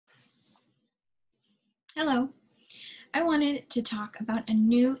Hello. I wanted to talk about a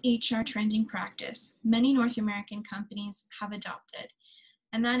new HR trending practice many North American companies have adopted,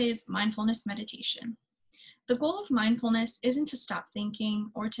 and that is mindfulness meditation. The goal of mindfulness isn't to stop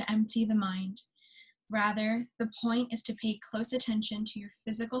thinking or to empty the mind. Rather, the point is to pay close attention to your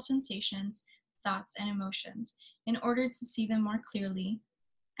physical sensations, thoughts, and emotions in order to see them more clearly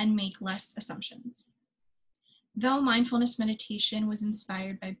and make less assumptions. Though mindfulness meditation was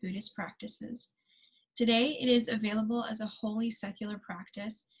inspired by Buddhist practices, today, it is available as a wholly secular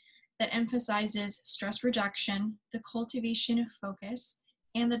practice that emphasizes stress reduction, the cultivation of focus,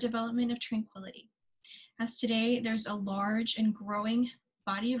 and the development of tranquility. As today, there's a large and growing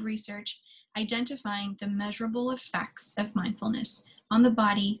body of research identifying the measurable effects of mindfulness on the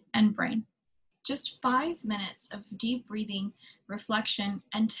body and brain. Just 5 minutes of deep breathing, reflection,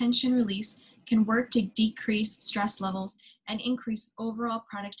 and tension release can work to decrease stress levels and increase overall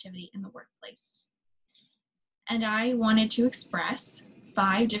productivity in the workplace. And I wanted to express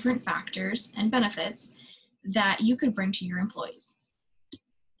 5 different factors and benefits that you could bring to your employees.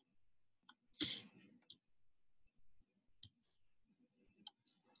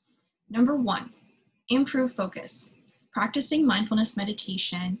 Number 1, improve focus. Practicing mindfulness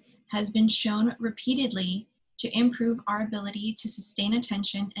meditation has been shown repeatedly to improve our ability to sustain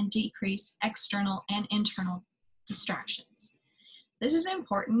attention and decrease external and internal distractions. This is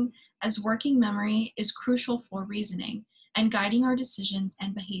important as working memory is crucial for reasoning and guiding our decisions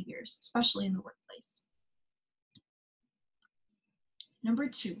and behaviors, especially in the workplace. Number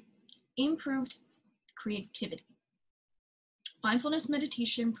 2, improved creativity. Mindfulness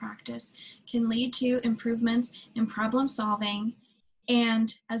meditation practice can lead to improvements in problem solving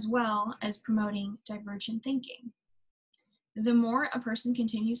and as well as promoting divergent thinking. The more a person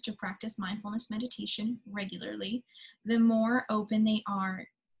continues to practice mindfulness meditation regularly, the more open they are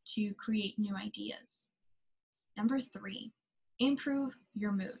to create new ideas. Number 3, improve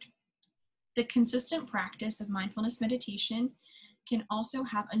your mood. The consistent practice of mindfulness meditation can also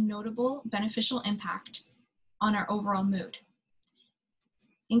have a notable beneficial impact on our overall mood,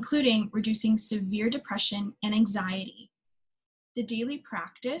 including reducing severe depression and anxiety. The daily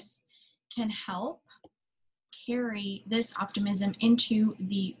practice can help carry this optimism into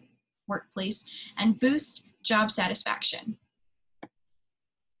the workplace and boost job satisfaction.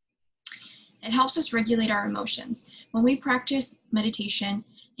 It helps us regulate our emotions. When we practice meditation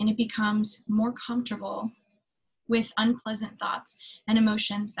and it becomes more comfortable with unpleasant thoughts and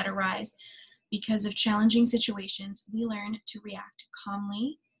emotions that arise because of challenging situations, we learn to react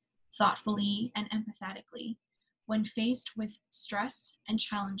calmly, thoughtfully, and empathetically when faced with stress and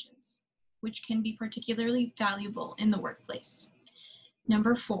challenges, which can be particularly valuable in the workplace.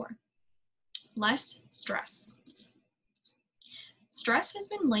 Number 4, less stress. Stress has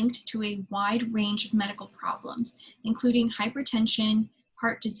been linked to a wide range of medical problems, including hypertension,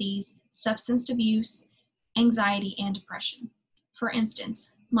 heart disease, substance abuse, anxiety, and depression. For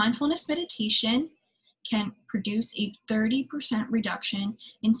instance, mindfulness meditation can produce a 30% reduction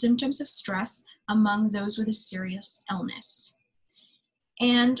in symptoms of stress among those with a serious illness.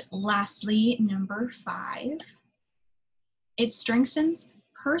 And lastly, number 5, it strengthens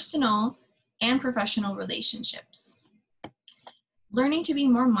personal and professional relationships. Learning to be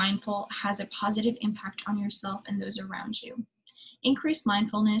more mindful has a positive impact on yourself and those around you. Increased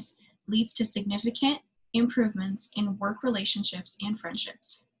mindfulness leads to significant improvements in work relationships and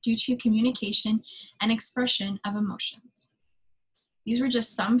friendships due to communication and expression of emotions. These were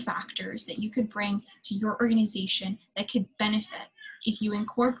just some factors that you could bring to your organization that could benefit if you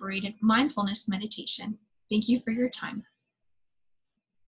incorporated mindfulness meditation. Thank you for your time.